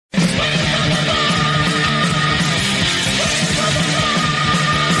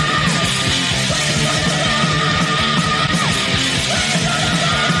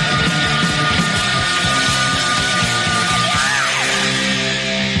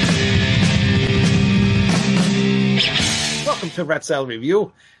to Rat Salad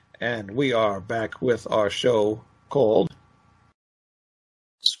Review, and we are back with our show called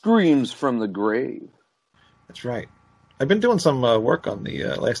Screams from the Grave. That's right. I've been doing some work on the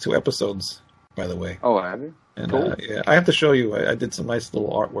last 2 episodes, by the way. Oh, have you? And, cool. Yeah, I have to show you. I did some nice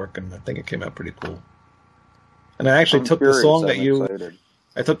little artwork, and I think it came out pretty cool. And I actually took the song that you... Excited.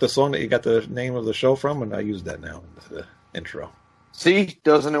 I took the song that you got the name of the show from, and I used that now in the intro. See?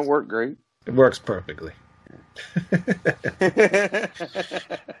 Doesn't it work great? It works perfectly.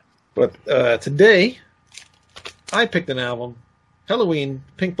 But today, I picked an album, Helloween,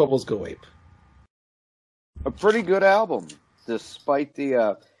 Pink Bubbles Go Ape. A pretty good album, despite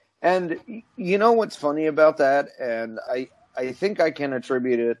the... and you know what's funny about that? And I think I can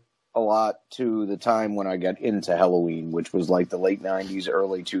attribute it a lot to the time when I got into Helloween, which was like the late 90s,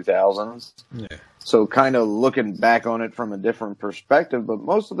 early 2000s. Yeah. So kind of looking back on it from a different perspective, but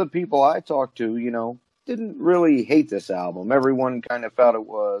most of the people I talked to, didn't really hate this album. Everyone kind of felt it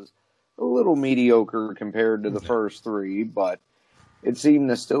was a little mediocre compared to the first 3, but it seemed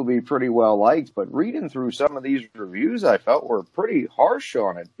to still be pretty well liked. But reading through some of these reviews, I felt were pretty harsh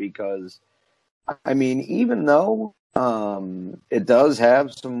on it because, I mean, even though it does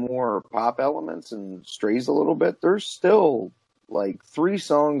have some more pop elements and strays a little bit, there's still like 3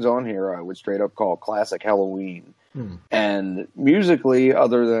 songs on here I would straight up call classic Helloween. And musically,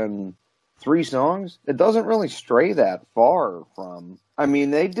 other than 3 songs, it doesn't really stray that far from... I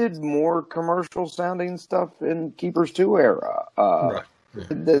mean, they did more commercial sounding stuff in Keepers 2 era. Right.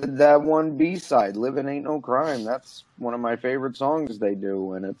 Yeah. That one B-side, Living Ain't No Crime, that's one of my favorite songs they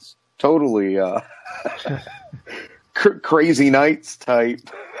do, and it's totally Crazy Nights type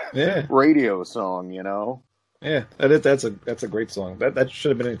radio song, Yeah, that's a great song. That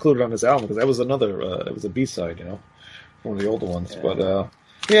should have been included on this album because that was another it was a B-side, one of the older ones. Yeah. But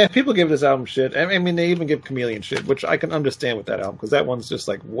yeah, people give this album shit. I mean, they even give Chameleon shit, which I can understand with that album because that one's just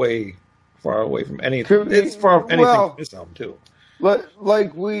like way far away from anything. It's far from anything from this album too.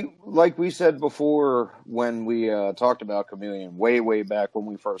 Like we said before when we talked about Chameleon way back when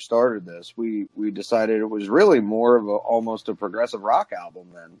we first started this, we decided it was really more of almost a progressive rock album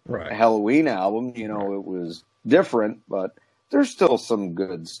than a Helloween album. It was different, but there's still some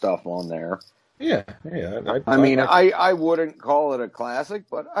good stuff on there. Yeah. I wouldn't call it a classic,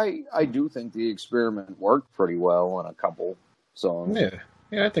 but I do think the experiment worked pretty well on a couple songs.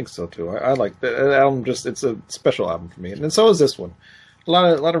 Yeah, I think so too. I like that album. It's a special album for me, and so is this one. A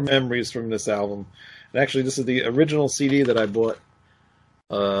lot of memories from this album. And actually, this is the original CD that I bought.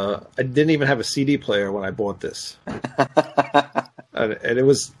 I didn't even have a CD player when I bought this, and it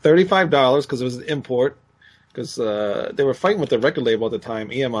was $35 because it was an import. Because they were fighting with the record label at the time,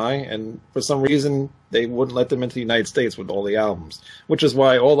 EMI, and for some reason they wouldn't let them into the United States with all the albums. Which is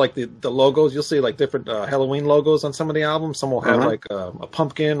why all like the logos, you'll see like different Helloween logos on some of the albums. Some will have like a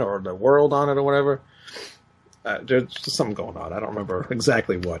pumpkin or the world on it or whatever. There's just something going on. I don't remember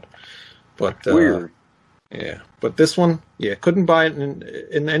exactly what. But weird. Yeah, but this one, couldn't buy it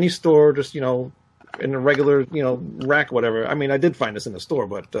in any store. Just in a regular rack, whatever. I mean, I did find this in the store,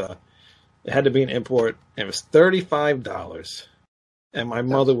 but. It had to be an import, and it was $35. And my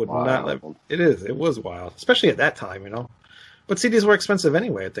mother would not let me. It was wild, especially at that time, But CDs were expensive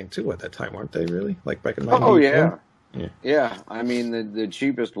anyway, I think, too, at that time, weren't they, really? Like back in 1994? Oh, yeah. Yeah, I mean, the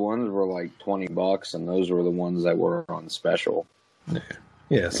cheapest ones were like $20, and those were the ones that were on special.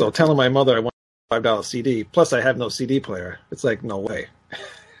 Yeah, so telling my mother I want a $5 CD, plus I have no CD player, it's like, no way.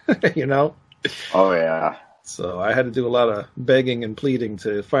 Oh, yeah. So I had to do a lot of begging and pleading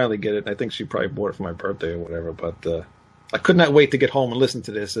to finally get it. I think she probably bought it for my birthday or whatever. But I could not wait to get home and listen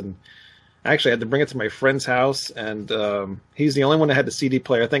to this. And I actually had to bring it to my friend's house. And he's the only one that had the CD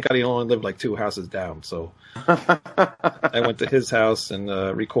player. I think he only lived like 2 houses down. So I went to his house and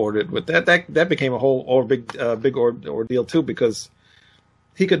recorded. But that became a whole big ordeal too, because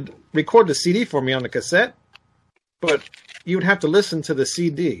he could record the CD for me on the cassette, but you would have to listen to the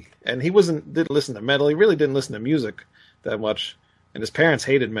CD. And he didn't listen to metal. He really didn't listen to music that much. And his parents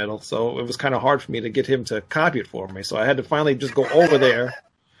hated metal, so it was kind of hard for me to get him to copy it for me. So I had to finally just go over there.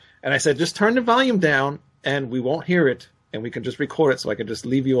 And I said, just turn the volume down, and we won't hear it, and we can just record it so I can just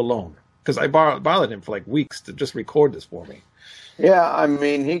leave you alone. Because I bothered him for like weeks to just record this for me. Yeah, I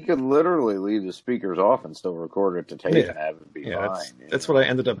mean, he could literally leave the speakers off and still record it to tape and have it be fine. That's what I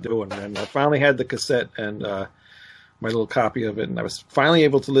ended up doing. And I finally had the cassette and my little copy of it, and I was finally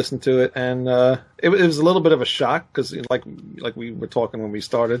able to listen to it. And it was a little bit of a shock because, like we were talking when we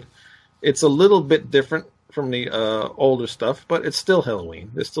started, it's a little bit different from the older stuff, but it's still Helloween.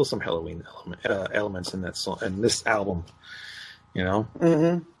 There's still some Helloween elements in that song and this album. You know,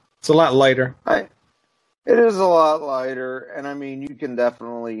 mm-hmm. It's a lot lighter. It is a lot lighter, and I mean, you can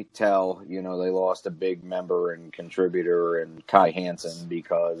definitely tell, they lost a big member and contributor in Kai Hansen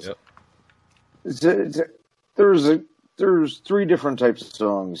because Yep. there's there's three different types of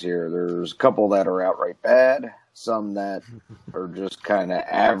songs here. There's a couple that are outright bad, some that are just kind of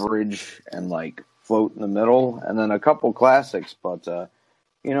average and like float in the middle, and then a couple classics. But the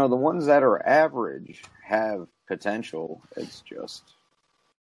ones that are average have potential. It's just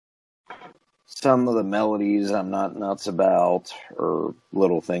some of the melodies I'm not nuts about, or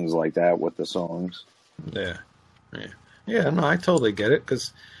little things like that with the songs. Yeah. No, I totally get it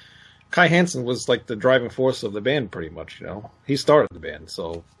because Kai Hansen was like the driving force of the band, pretty much. He started the band,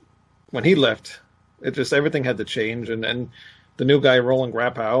 so when he left, it just everything had to change. And the new guy, Roland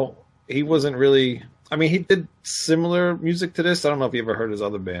Grappow, he wasn't really. I mean, he did similar music to this. I don't know if you ever heard his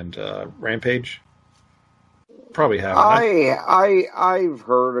other band, Rampage. Probably haven't. I've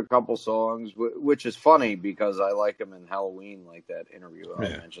heard a couple songs, which is funny because I like him in Helloween, like that interview. I'll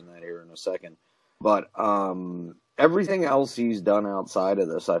mention that here in a second. But everything else he's done outside of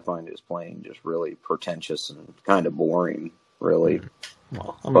this, I find his playing just really pretentious and kind of boring, really.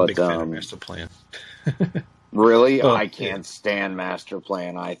 Well, I'm a big fan of Master Plan. Really? I can't stand Master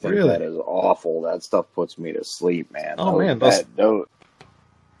Plan. I think that is awful. That stuff puts me to sleep, man.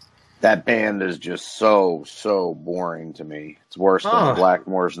 That band is just so boring to me. It's worse than the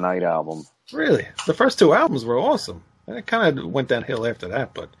Blackmore's Night album. Really? The first two albums were awesome. And it kind of went downhill after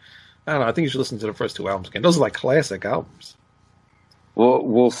that, but I don't know. I think you should listen to the first two albums again. Those are like classic albums.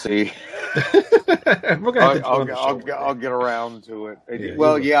 We'll see. I'll get around to it.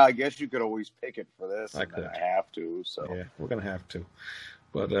 I guess you could always pick it for this. I have to. So yeah, we're gonna have to.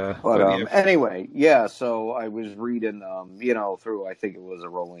 Anyway, so I was reading, through, I think it was a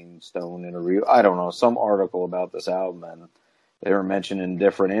Rolling Stone interview. I don't know, some article about this album, and they were mentioning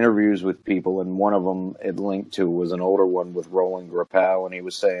different interviews with people, and one of them it linked to was an older one with Roland Grappow, and he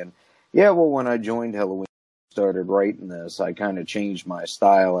was saying, when I joined Helloween, started writing this, I kind of changed my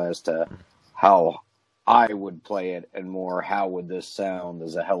style as to how I would play it, and more how would this sound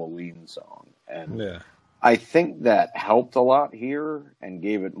as a Helloween song. And I think that helped a lot here and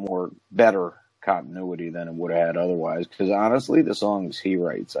gave it better continuity than it would have had otherwise. Because honestly, the songs he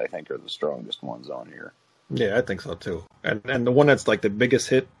writes, I think, are the strongest ones on here. Yeah, I think so too. And the one that's like the biggest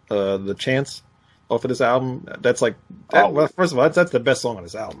hit, "The Chance," off of this album, that's like well, first of all, that's the best song on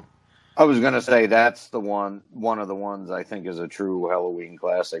this album. I was gonna say that's the one of the ones I think is a true Helloween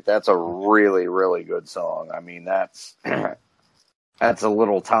classic. That's a really, really good song. I mean, that's a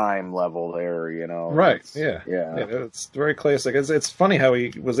little time level there, Right? Yeah. It's very classic. It's funny how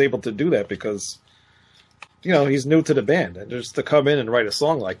he was able to do that because, he's new to the band, and just to come in and write a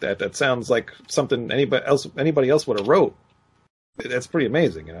song like that sounds like something anybody else would have wrote. That's pretty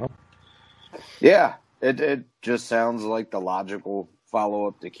amazing, Yeah, it just sounds like the logical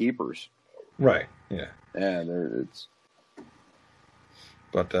follow-up to Keepers. Right. Yeah. Yeah,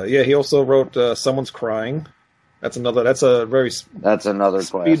 But he also wrote "Someone's Crying." That's another another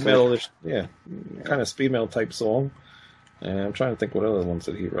speed metal, kind of speed metal type song. And I'm trying to think what other ones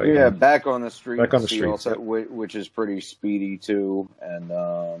did he write. Yeah, Back on the Streets. Back on the Streets, which is pretty speedy too,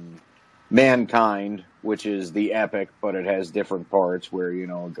 and Mankind, which is the epic, but it has different parts where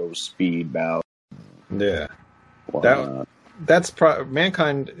it goes speed bout. Yeah,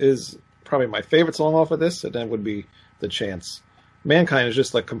 Mankind is probably my favorite song off of this, and then would be The Chance. Mankind is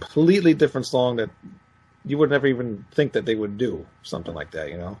just like completely different song that you would never even think that they would do something like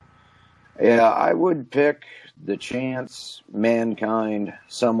that, Yeah, I would pick The Chance, Mankind,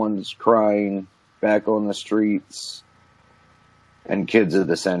 Someone's Crying, Back on the Streets, and Kids of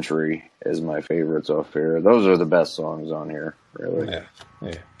the Century is my favorites off here. Those are the best songs on here, really.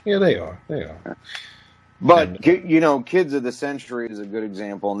 Yeah, they are. But, Kids of the Century is a good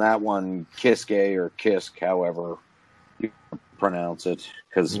example, and that one, Kiske or Kisk, however you pronounce it,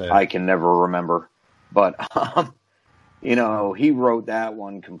 because I can never remember. But, he wrote that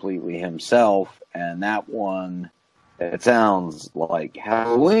one completely himself, and that one, it sounds like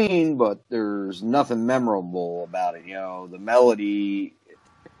Helloween, but there's nothing memorable about it. The melody,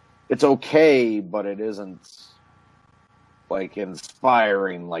 it's okay, but it isn't like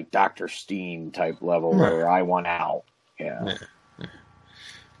inspiring, like Dr. Steen type level where I want out. Yeah.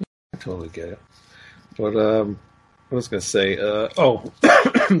 I totally get it. But, I was going to say,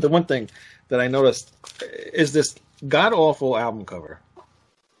 the one thing that I noticed is this god-awful album cover.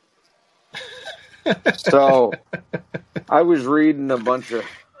 So, I was reading a bunch of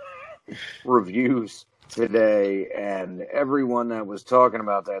reviews today, and everyone that was talking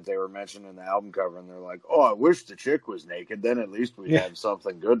about that, they were mentioning the album cover, and they're like, "Oh, I wish the chick was naked. Then at least we'd have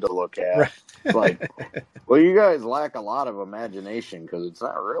something good to look at." Right. It's like, well, you guys lack a lot of imagination because it's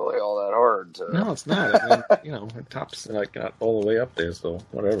not really all that hard to. No, it's not. I mean, her top's like not all the way up there, so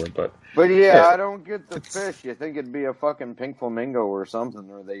whatever. But yeah, I don't get the fish. You think it'd be a fucking pink flamingo or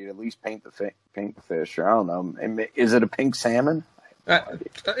something, or they at least paint the fish. Or I don't know. Is it a pink salmon?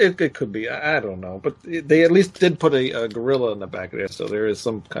 It could be. I don't know. But they at least did put a gorilla in the back of there, so there is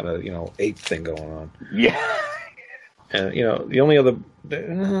some kind of ape thing going on. Yeah. And the only other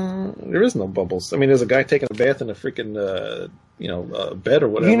there is no bubbles. I mean, there's a guy taking a bath in a freaking bed or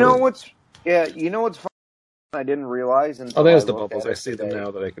whatever. You know what's funny? I didn't realize until there's the bubbles. I see them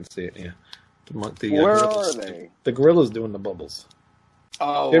now that I can see it. Yeah. Where are they? The gorilla's doing the bubbles.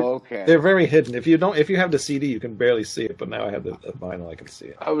 Oh, okay. They're very hidden. If you have the CD, you can barely see it. But now I have the vinyl, I can see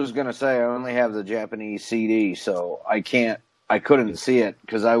it. I was gonna say I only have the Japanese CD, so I couldn't see it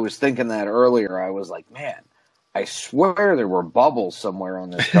because I was thinking that earlier. I was like, man, I swear there were bubbles somewhere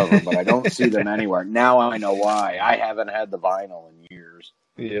on this cover, but I don't see them anywhere. Now I know why. I haven't had the vinyl in years.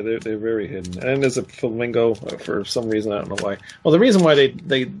 Yeah, they're very hidden. And there's a flamingo for some reason. I don't know why. Well, the reason why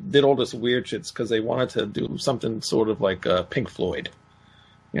they did all this weird shit is because they wanted to do something sort of like Pink Floyd.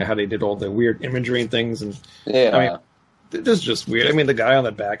 How they did all the weird imagery and things. And yeah. I mean, this is just weird. I mean, the guy on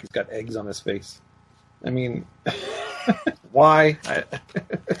the back, he's got eggs on his face. I mean, why?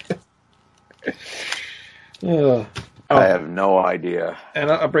 I have no idea.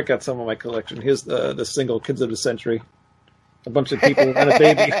 And I'll break out some of my collection. Here's the single Kids of the Century. A bunch of people and a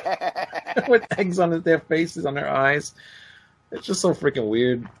baby with eggs on their faces, on their eyes. It's just so freaking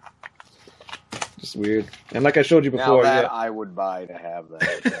weird. Just weird. And like I showed you before, now that I would buy to have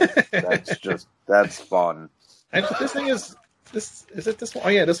that. That's fun. And this thing is it this one? Oh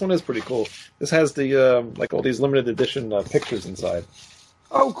yeah, this one is pretty cool. This has the like all these limited edition pictures inside.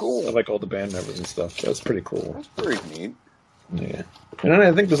 Oh, cool! Of, like all the band members and stuff. That's pretty cool. That's pretty neat. Yeah, and then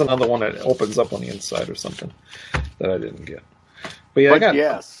I think there's another one that opens up on the inside or something that I didn't get. But yeah, I got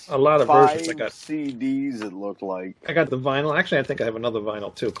a lot of versions. I got CDs. It looked like I got the vinyl. Actually, I think I have another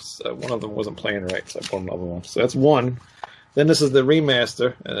vinyl too because one of them wasn't playing right, so I bought another one. So that's one. Then this is the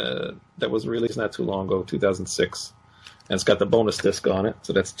remaster that was released not too long ago, 2006, and it's got the bonus disc on it.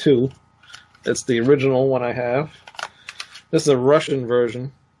 So that's two. That's the original one I have. This is a Russian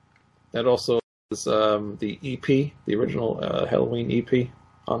version. That also is the EP, the original Helloween EP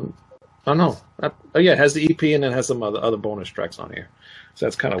on. Oh no! It has the EP and then has some other bonus tracks on here. So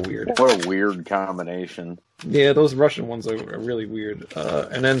that's kind of weird. What a weird combination. Yeah, those Russian ones are really weird.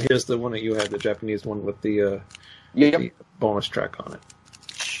 And then here's the one that you had, the Japanese one with the bonus track on it.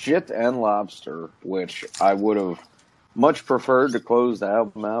 Shit and Lobster, which I would have much preferred to close the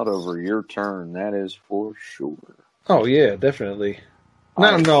album out over Your Turn. That is for sure. Oh yeah, definitely.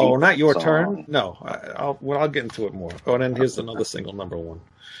 No, not Your Turn. No, I'll get into it more. Oh, and then here's another single, number one.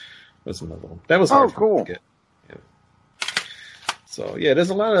 That's another one. That was hard for me to get. Yeah. So yeah,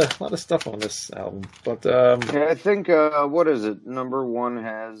 there's a lot of stuff on this album, but I think what is it? Number one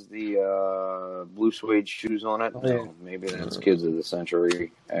has the blue suede shoes on it. No, maybe that's Kids of the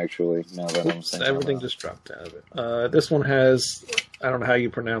Century. Actually, now that I'm saying everything just dropped out of it. This one has, I don't know how you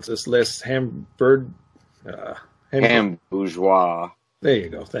pronounce this list. Ham Bourgeois. There you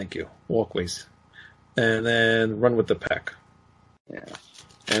go. Thank you. Walkways, and then Run with the Pack. Yeah.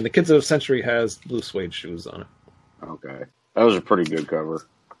 And the Kids of the Century has blue suede shoes on it. Okay. That was a pretty good cover.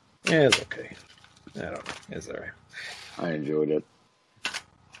 Yeah, it's okay. I don't know. It's all right. I enjoyed it.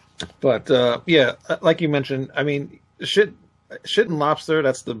 But, yeah, like you mentioned, I mean, Shit and Lobster,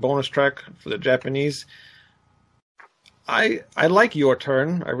 that's the bonus track for the Japanese. I like Your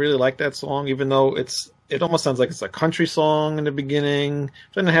Turn. I really like that song, even though it almost sounds like it's a country song in the beginning.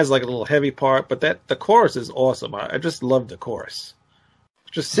 Then it has like a little heavy part, but the chorus is awesome. I just love the chorus.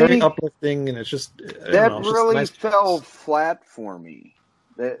 Just very uplifting, and it's just really nice fell flat for me.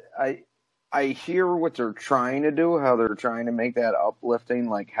 That I hear what they're trying to do, how they're trying to make that uplifting,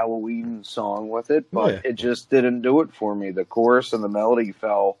 like Helloween song with it, but it just didn't do it for me. The chorus and the melody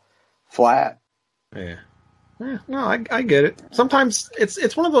fell flat. Yeah. No, I get it. Sometimes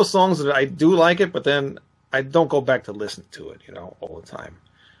it's one of those songs that I do like it, but then I don't go back to listen to it, all the time.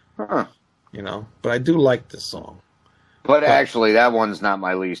 Huh. But I do like this song. But actually, that one's not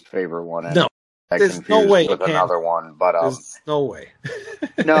my least favorite one. No, there's no way with another one. But there's no way.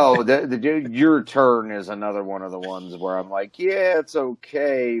 No, the Your Turn is another one of the ones where I'm like, yeah, it's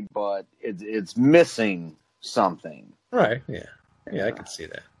okay, but it's missing something. Right? Yeah, I can see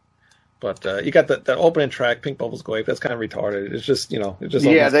that. But you got that opening track, Pink Bubbles Go Away. That's kind of retarded. It's just, it's just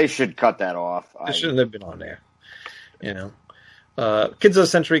Yeah, almost, they should cut that off. it shouldn't have been on there. Kids of the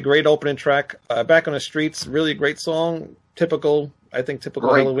Century, great opening track. Back on the Streets, really great song. Typical Great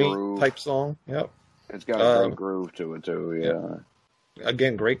Helloween groove. type song. Yep. It's got a great groove to it too. Yeah.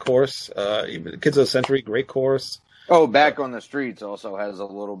 Again, great chorus. Kids of the Century, great chorus. Oh, Back on the Streets also has a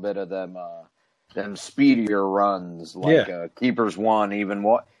little bit of them speedier runs like Keepers One, even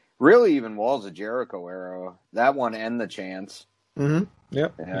Walls of Jericho era. That one and The Chance. Mm-hmm.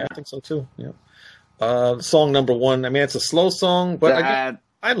 Yep. Yeah, I think so too. Yep. Song number one. I mean, it's a slow song, but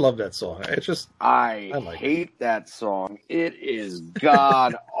I love that song. It's just I hate that song. It is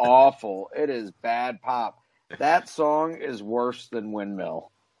god awful. It is bad pop. That song is worse than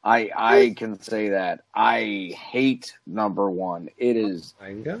Windmill. I can say that. I hate number one. It is.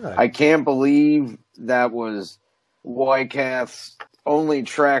 My God. I can't believe that was Wyckoff's only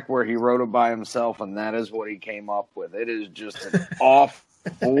track where he wrote it by himself, and that is what he came up with. It is just an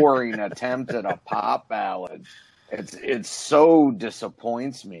boring attempt at a pop ballad. It so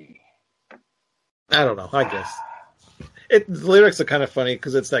disappoints me. I don't know. I guess the lyrics are kind of funny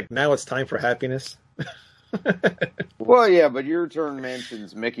because it's like, now it's time for happiness. Well, yeah, but your turn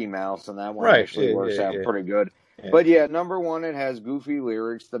mentions Mickey Mouse, and that one actually works out pretty good. Yeah. But yeah, number one, it has goofy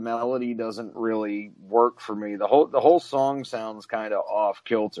lyrics. The melody doesn't really work for me. The whole song sounds kind of off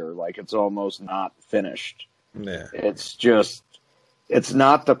kilter, like it's almost not finished. Yeah, it's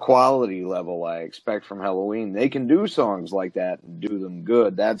not the quality level I expect from Helloween. They can do songs like that and do them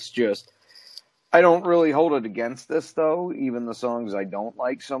good. That's just, I don't really hold it against this, though, even the songs I don't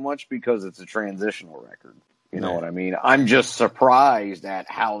like so much, because it's a transitional record. You know what I mean? I'm just surprised at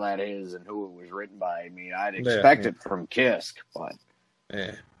how that is and who it was written by. I mean, I'd expect it from Kisk, but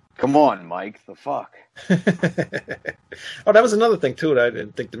come on, Mike, the fuck? Oh, that was another thing, too, that I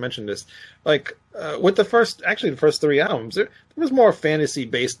didn't think to mention this. Like, with the first three albums, there was more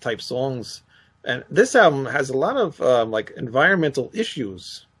fantasy-based type songs. And this album has a lot of, environmental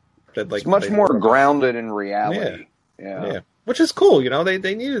issues. It's much more grounded in reality. Yeah. Which is cool,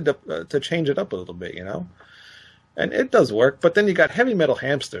 They needed to change it up a little bit, And it does work. But then you got Heavy Metal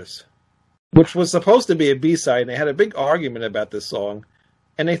Hamsters, which was supposed to be a B-side, and they had a big argument about this song,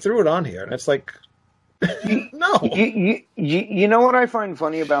 and they threw it on here. And it's like, no. You know what I find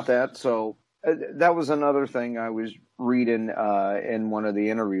funny about that? So that was another thing I was reading in one of the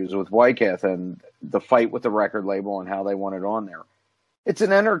interviews with Wyckoff, and the fight with the record label and how they want it on there. It's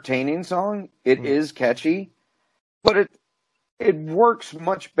an entertaining song. It is catchy, but it works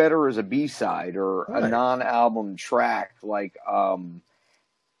much better as a B-side or a non-album track. And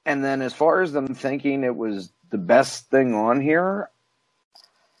then as far as them thinking it was the best thing on here,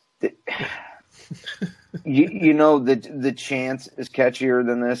 the Chance is catchier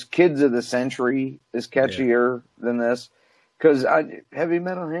than this. Kids of the Century is catchier than this. Because Heavy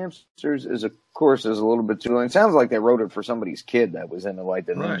Metal Hamsters is a little bit too long. It sounds like they wrote it for somebody's kid that was into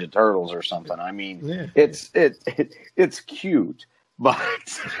the Ninja Turtles or something. I mean, it's cute, but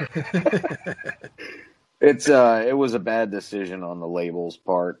it was a bad decision on the label's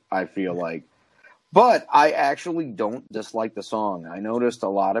part, I feel like. But I actually don't dislike the song. I noticed a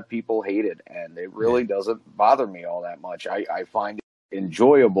lot of people hate it, and it really doesn't bother me all that much. I find it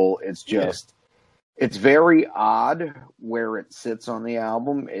enjoyable. It's just... It's very odd where it sits on the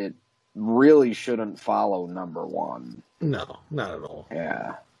album. It really shouldn't follow number one. No, not at all.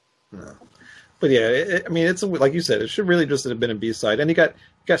 Yeah. No. But yeah, it's like you said, it should really just have been a B-side. And you got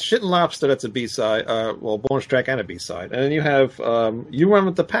Shit and Lobster, that's a B-side, bonus track and a B-side. And then you have You Run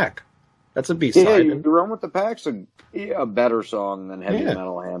With the Pack. That's a B-side. Yeah, You Run With the Pack's a better song than Heavy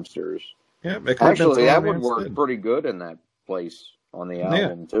Metal Hamsters. Yeah, actually, that would work pretty good in that place on the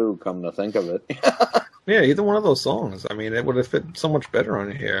album, too, come to think of it. Yeah, either one of those songs. I mean, it would have fit so much better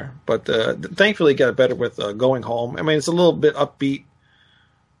on here. But thankfully, it got better with Going Home. I mean, it's a little bit upbeat.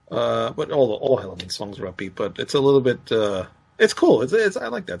 But all Helloween songs are upbeat. But it's a little bit... it's cool. I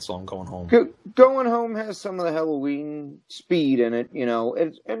like that song, Going Home. Going Home has some of the Helloween speed in it,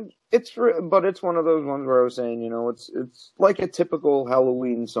 but it's one of those ones where I was saying, it's like a typical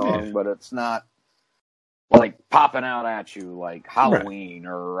Helloween song, but it's not like popping out at you like Halloween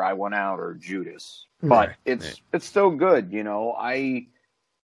or I Went Out or Judas. But it's still good,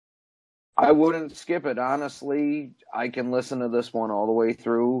 I wouldn't skip it, honestly. I can listen to this one all the way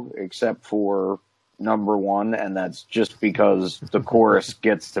through, except for number one, and that's just because the chorus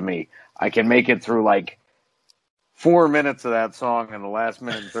gets to me. I can make it through like 4 minutes of that song, and the last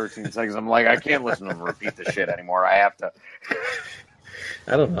minute and 13 seconds, I'm like, I can't listen to them repeat the shit anymore. I have to.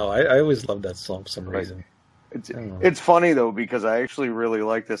 I don't know. I always loved that song for some reason. It's funny though because I actually really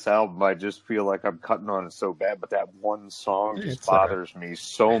like this album. I just feel like I'm cutting on it so bad, but that one song just bothers me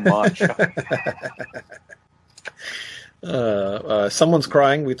so much. Someone's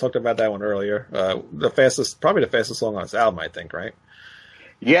Crying. We talked about that one earlier. Probably the fastest song on this album, I think, right?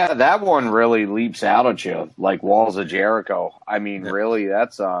 Yeah, that one really leaps out at you like Walls of Jericho. I mean, really,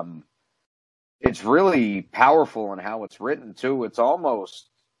 that's it's really powerful in how it's written too. It's almost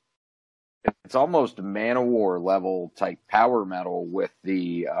Manowar level type power metal with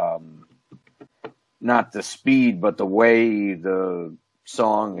the not the speed, but the way the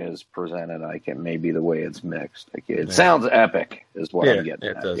song is presented. Maybe the way it's mixed. It sounds epic, is what I'm getting.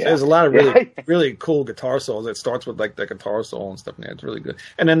 It at. does. Yeah. There's a lot of really cool guitar solos. It starts with like the guitar solo and stuff. Yeah, it's really good.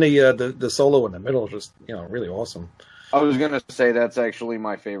 And then the solo in the middle is just really awesome. I was gonna say that's actually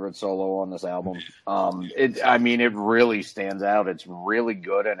my favorite solo on this album. It really stands out. It's really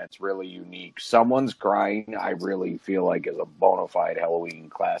good and it's really unique. Someone's Crying, I really feel like is a bona fide Helloween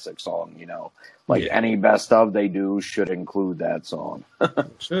classic song. Any best of they do should include that song. It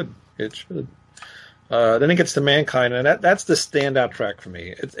should. Then it gets to Mankind, and that's the standout track for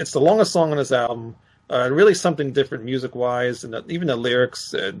me. It's the longest song on this album. Really something different music wise, and even the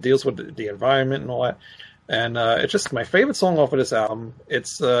lyrics deals with the environment and all that. And it's just my favorite song off of this album.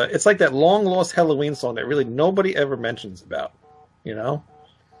 It's like that long lost Helloween song that really nobody ever mentions about,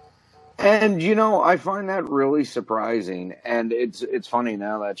 And I find that really surprising. And it's funny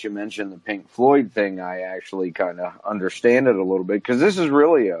now that you mentioned the Pink Floyd thing. I actually kind of understand it a little bit because this is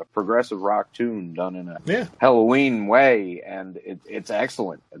really a progressive rock tune done in a Helloween way, and it's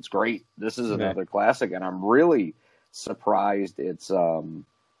excellent. It's great. This is another classic, and I'm really surprised it's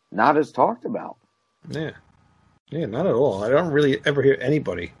not as talked about. Yeah, not at all. I don't really ever hear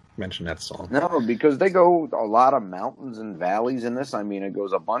anybody mention that song. No, because they go a lot of mountains and valleys in this. I mean, it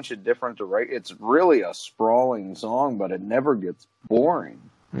goes a bunch of different directions. It's really a sprawling song, but it never gets boring.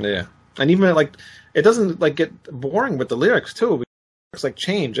 Yeah, and even it doesn't get boring with the lyrics too. It's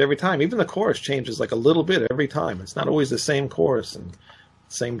change every time. Even the chorus changes a little bit every time. It's not always the same chorus and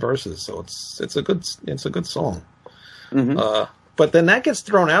same verses. So it's a good song. Mm-hmm. But then that gets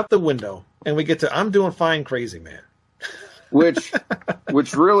thrown out the window. And we get to I'm Doing Fine, Crazy Man. which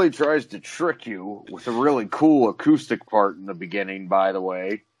really tries to trick you with a really cool acoustic part in the beginning, by the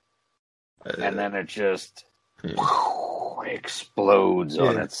way. And then it just explodes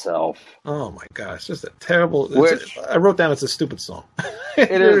on itself. Oh, my gosh. Just a terrible... I wrote down it's a stupid song. It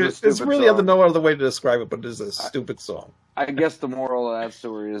is a stupid It's really song. no other way to describe it, but it is a stupid song. I guess the moral of that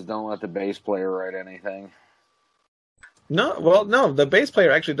story is don't let the bass player write anything. No, the bass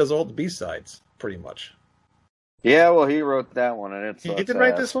player actually does all the B-sides, pretty much. Yeah, well, he wrote that one, and it's... He did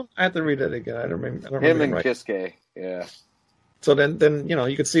write this one? I have to read it again. I don't remember. Him and Kiske, yeah. So then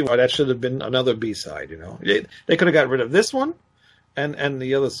you could see why that should have been another B-side, They could have got rid of this one, and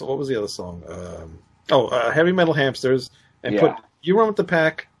the other... What was the other song? Heavy Metal Hamsters, and put You Run With the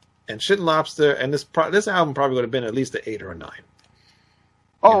Pack, and Shit and Lobster, and this album probably would have been at least an 8 or a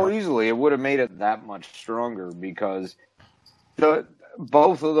 9. Easily. It would have made it that much stronger, because...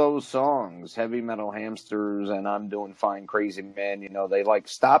 both of those songs, Heavy Metal Hamsters and I'm Doing Fine, Crazy Man, they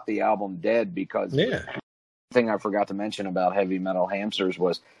stopped the album dead because the thing I forgot to mention about Heavy Metal Hamsters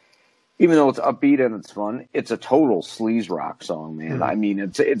was, even though it's upbeat and it's fun, it's a total sleaze rock song, man. Mm-hmm. I mean,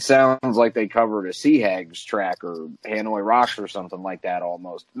 it sounds like they covered a Sea Hags track or Hanoi Rocks or something like that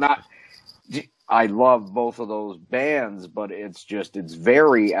almost. I love both of those bands, but it's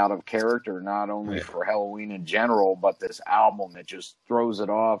very out of character, not only for Helloween in general, but this album, it just throws it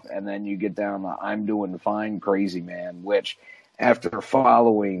off. And then you get down to I'm Doing Fine, Crazy Man, which after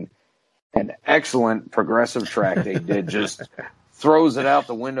following an excellent progressive track they did, just throws it out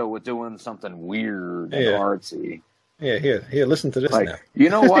the window with doing something weird and artsy. Yeah, here, listen to this now. You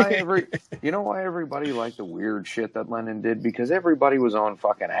know why everybody liked the weird shit that Lennon did? Because everybody was on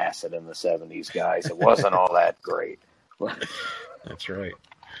fucking acid in the 70s, guys. It wasn't all that great. That's right.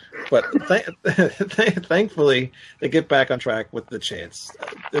 But thankfully, they get back on track with The Chance.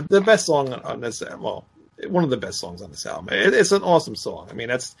 The best song on this, one of the best songs on this album. It's an awesome song. I mean,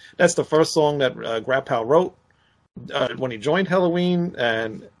 that's the first song that Grappow wrote when he joined Helloween,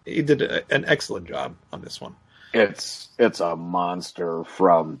 and he did an excellent job on this one. It's a monster,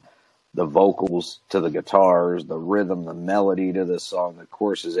 from the vocals to the guitars, the rhythm, the melody to this song, the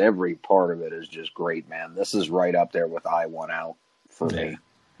choruses, every part of it is just great, man. This is right up there with I Want Out for me.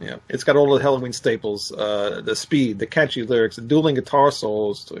 Yeah, it's got all the Helloween staples, the speed, the catchy lyrics, the dueling guitar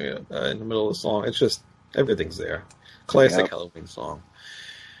solos in the middle of the song. It's just, everything's there. Classic Helloween song.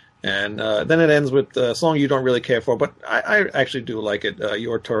 And then it ends with a song you don't really care for, but I actually do like it,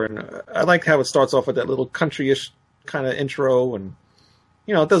 Your Turn. I like how it starts off with that little country-ish kind of intro, and,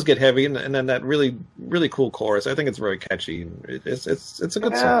 it does get heavy, and then that really, really cool chorus. I think it's very catchy. And it's a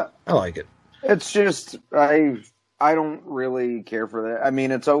good song. I like it. It's just, I don't really care for that. I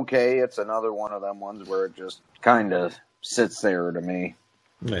mean, it's okay. It's another one of them ones where it just kind of sits there to me.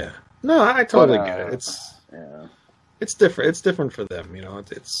 Yeah. No, I totally get it. Yeah. It's different. It's different for them,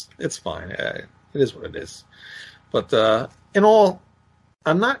 It's fine. It is what it is. But in all,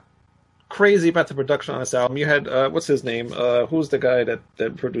 I'm not crazy about the production on this album. You had what's his name? Who's the guy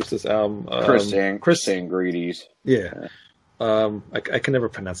that produced this album? Chris Sangrides. Yeah. I can never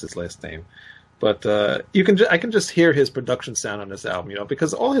pronounce his last name, but I can just hear his production sound on this album.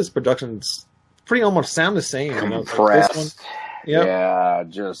 Because all his productions pretty almost sound the same. Compressed. Like this one. Yep. Yeah,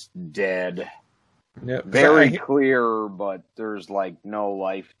 just dead. Yep. Very clear, but there's like no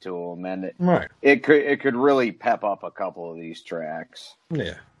life to them, and it could really pep up a couple of these tracks.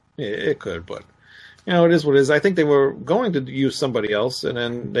 Yeah, it could, but it is what it is. I think they were going to use somebody else, and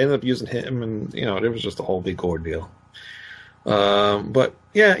then they ended up using him, and it was just a whole big ordeal. But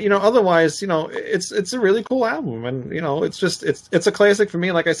yeah, otherwise, it's a really cool album, and it's a classic for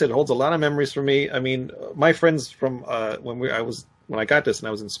me. Like I said, it holds a lot of memories for me. I mean, my friends from when I got this and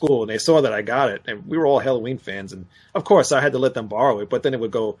I was in school, and they saw that I got it, and we were all Helloween fans, and of course I had to let them borrow it, but then it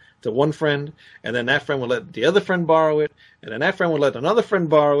would go to one friend, and then that friend would let the other friend borrow it, and then that friend would let another friend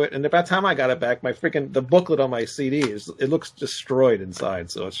borrow it, and by the time I got it back, the booklet on my CD it looks destroyed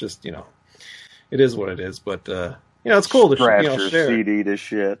inside, so it's just, it is what it is, but it's cool to share CD to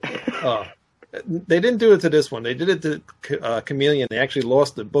shit. They didn't do it to this one. They did it to Chameleon. They actually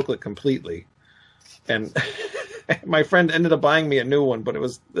lost the booklet completely, and my friend ended up buying me a new one, but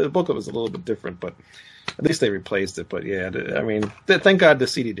the booklet was a little bit different. But at least they replaced it. But yeah, I mean, thank God the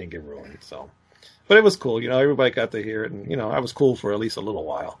CD didn't get ruined. So, but it was cool. Everybody got to hear it, and I was cool for at least a little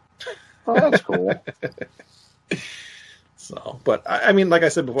while. Oh, that's cool. So, but I mean, like I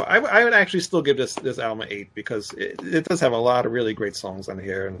said before, I would actually still give this album an 8 because it does have a lot of really great songs on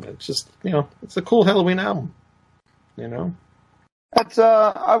here, and it's just it's a cool Helloween album. That's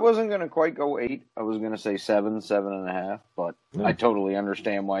I wasn't gonna quite go 8. I was gonna say 7, 7.5, but I totally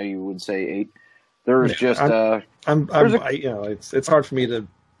understand why you would say 8. There's just it's hard for me to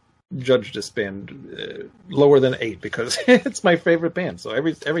judge this band lower than 8 because it's my favorite band. So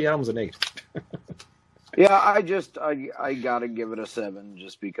every album's an 8. Yeah, I gotta give it a 7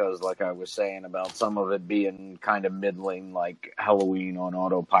 just because, like I was saying, about some of it being kind of middling, like Helloween on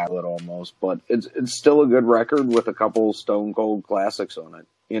autopilot almost, but it's still a good record with a couple stone cold classics on it.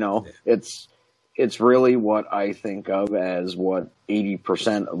 Yeah. It's really what I think of as what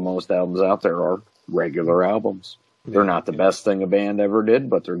 80% of most albums out there are regular albums. Yeah, they're not the best thing a band ever did,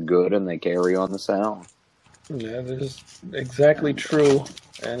 but they're good and they carry on the sound. Yeah, that is exactly true.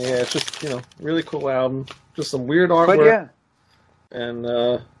 And yeah, it's just, really cool album. Just some weird artwork. But yeah. And,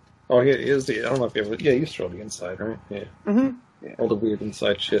 here's I don't know if you ever, you showed the inside, right? Yeah. Mm-hmm. Yeah. All the weird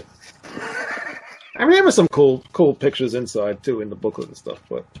inside shit. I mean, there were some cool pictures inside, too, in the booklet and stuff,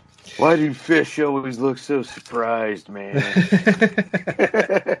 but. Why do fish always look so surprised, man?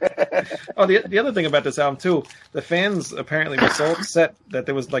 Oh, the other thing about this album, too, the fans apparently were so upset that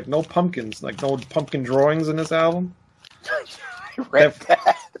there was, no pumpkins, no pumpkin drawings in this album. I read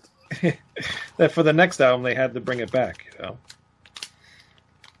that. That for the next album, they had to bring it back,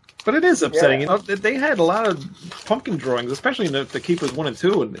 But it is upsetting, They had a lot of pumpkin drawings, especially in the Keepers 1 and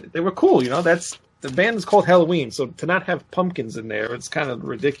 2, and they were cool, The band is called Helloween, so to not have pumpkins in there, it's kind of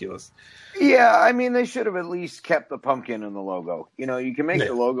ridiculous. Yeah, I mean, they should have at least kept the pumpkin in the logo. You can make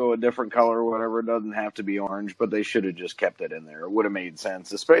the logo a different color or whatever. It doesn't have to be orange, but they should have just kept it in there. It would have made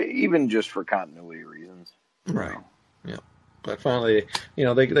sense, even just for continuity reasons. Right. Yeah. But finally,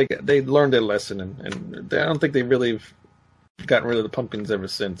 they learned their lesson, and I don't think they really have gotten rid of the pumpkins ever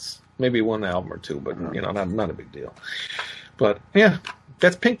since. Maybe one album or two, but, not a big deal. But, yeah,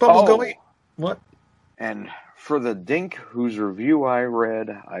 that's Pink Bubbles Go 8. What? And for the Dink, whose review I read,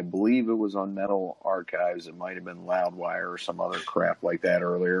 I believe it was on Metal Archives. It might have been Loudwire or some other crap like that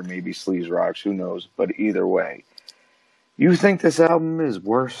earlier. Maybe Sleaze Rocks, who knows? But either way, you think this album is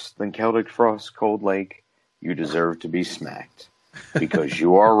worse than Celtic Frost's Cold Lake? You deserve to be smacked. Because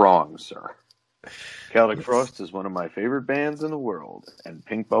you are wrong, sir. Celtic Frost is one of my favorite bands in the world, and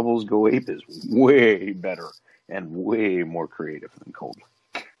Pink Bubbles Go Ape is way better and way more creative than Cold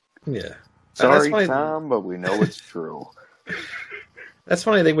Lake. Yeah. Sorry, Tom, but we know it's true. That's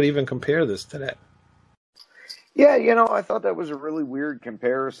funny they would even compare this to that. Yeah, I thought that was a really weird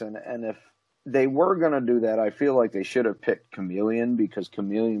comparison. And they were going to do that, I feel like they should have picked Chameleon, because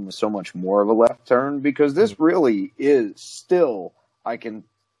Chameleon was so much more of a left turn, because this really is still, I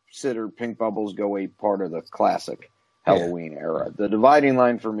consider Pink Bubbles Go Ape part of the classic Helloween era. The dividing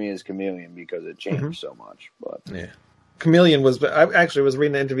line for me is Chameleon, because it changed so much. But yeah, Chameleon was. I actually was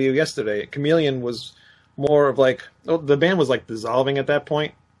reading an interview yesterday. Chameleon was more of like, the band was like dissolving at that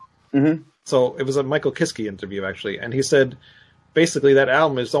point. Mm-hmm. So it was a Michael Kiske interview actually, and he said basically that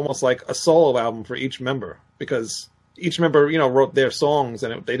album is almost like a solo album for each member, because each member, wrote their songs,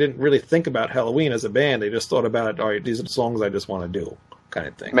 and they didn't really think about Helloween as a band. They just thought about, all right, these are the songs I just want to do, kind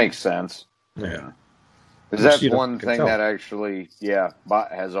of thing. Makes sense. Yeah. That's one thing that actually,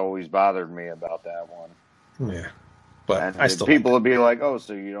 has always bothered me about that one. Yeah. But and I still people would be like, "Oh,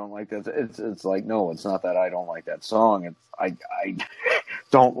 so you don't like that?" It's like, no, it's not that I don't like that song. It's I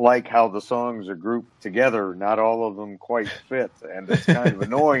don't like how the songs are grouped together. Not all of them quite fit, and it's kind of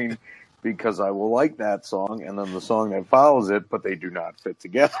annoying, because I will like that song and then the song that follows it, but they do not fit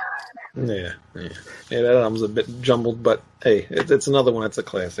together. Yeah. That album's a bit jumbled, but hey, it's another one that's a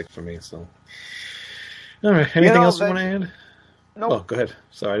classic for me. So, all right, anything else you want to add? No. Oh, go ahead.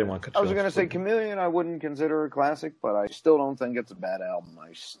 Sorry, I didn't want to cut you off. I was going to say Chameleon I wouldn't consider a classic, but I still don't think it's a bad album.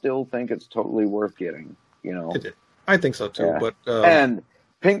 I still think it's totally worth getting, I think so too, but and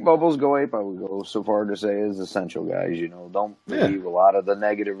Pink Bubbles Go Ape, I would go so far to say, is essential, guys. Don't believe a lot of the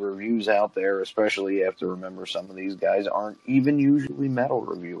negative reviews out there, especially you have to remember some of these guys aren't even usually metal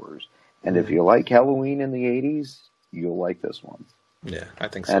reviewers. And if you like Helloween in the 80s, you'll like this one. Yeah, I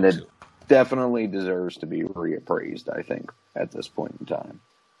think so and too. It definitely deserves to be reappraised, I think, at this point in time.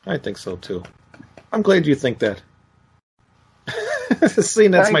 I think so too. I'm glad you think that. Seeing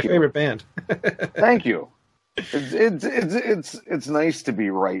that's my favorite band. Thank you. It's nice to be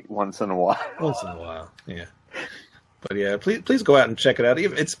right once in a while. Once in a while, yeah. But yeah, please go out and check it out.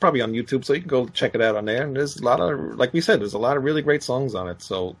 It's probably on YouTube, so you can go check it out on there. And there's a lot of, like we said, there's a lot of really great songs on it.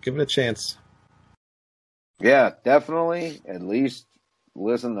 So give it a chance. Yeah, definitely. At least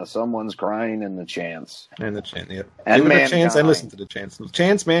listen to Someone's Crying and the Chants. And the chant, yeah. And give it a chance and listen to the chants.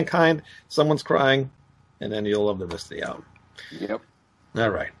 Chants, Mankind, Someone's Crying, and then you'll love the rest of the album. Yep. All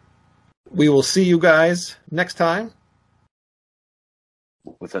right. We will see you guys next time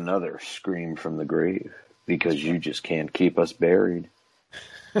with another Scream from the Grave, because you just can't keep us buried.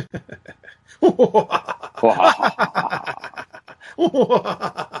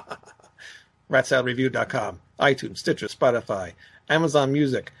 RatSaladReview.com, iTunes, Stitcher, Spotify, Amazon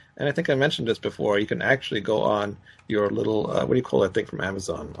Music, and I think I mentioned this before. You can actually go on your little what do you call that thing from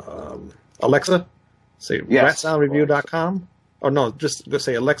Amazon? Alexa, say RatSaladReview.com. Or no, just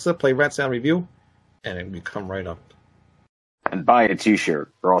say, Alexa, play Rat Sound Review, and it will come right up. And buy a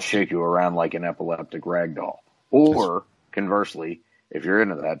T-shirt, or I'll shake you around like an epileptic ragdoll. Or, conversely, if you're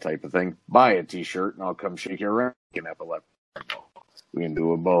into that type of thing, buy a T-shirt, and I'll come shake you around like an epileptic ragdoll. We can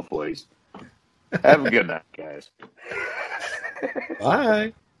do it both ways. Have a good night, guys.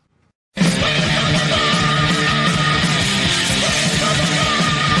 Bye.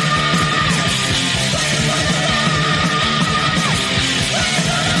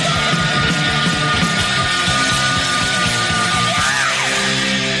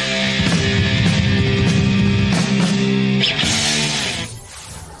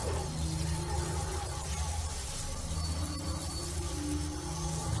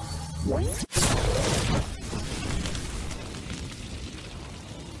 What?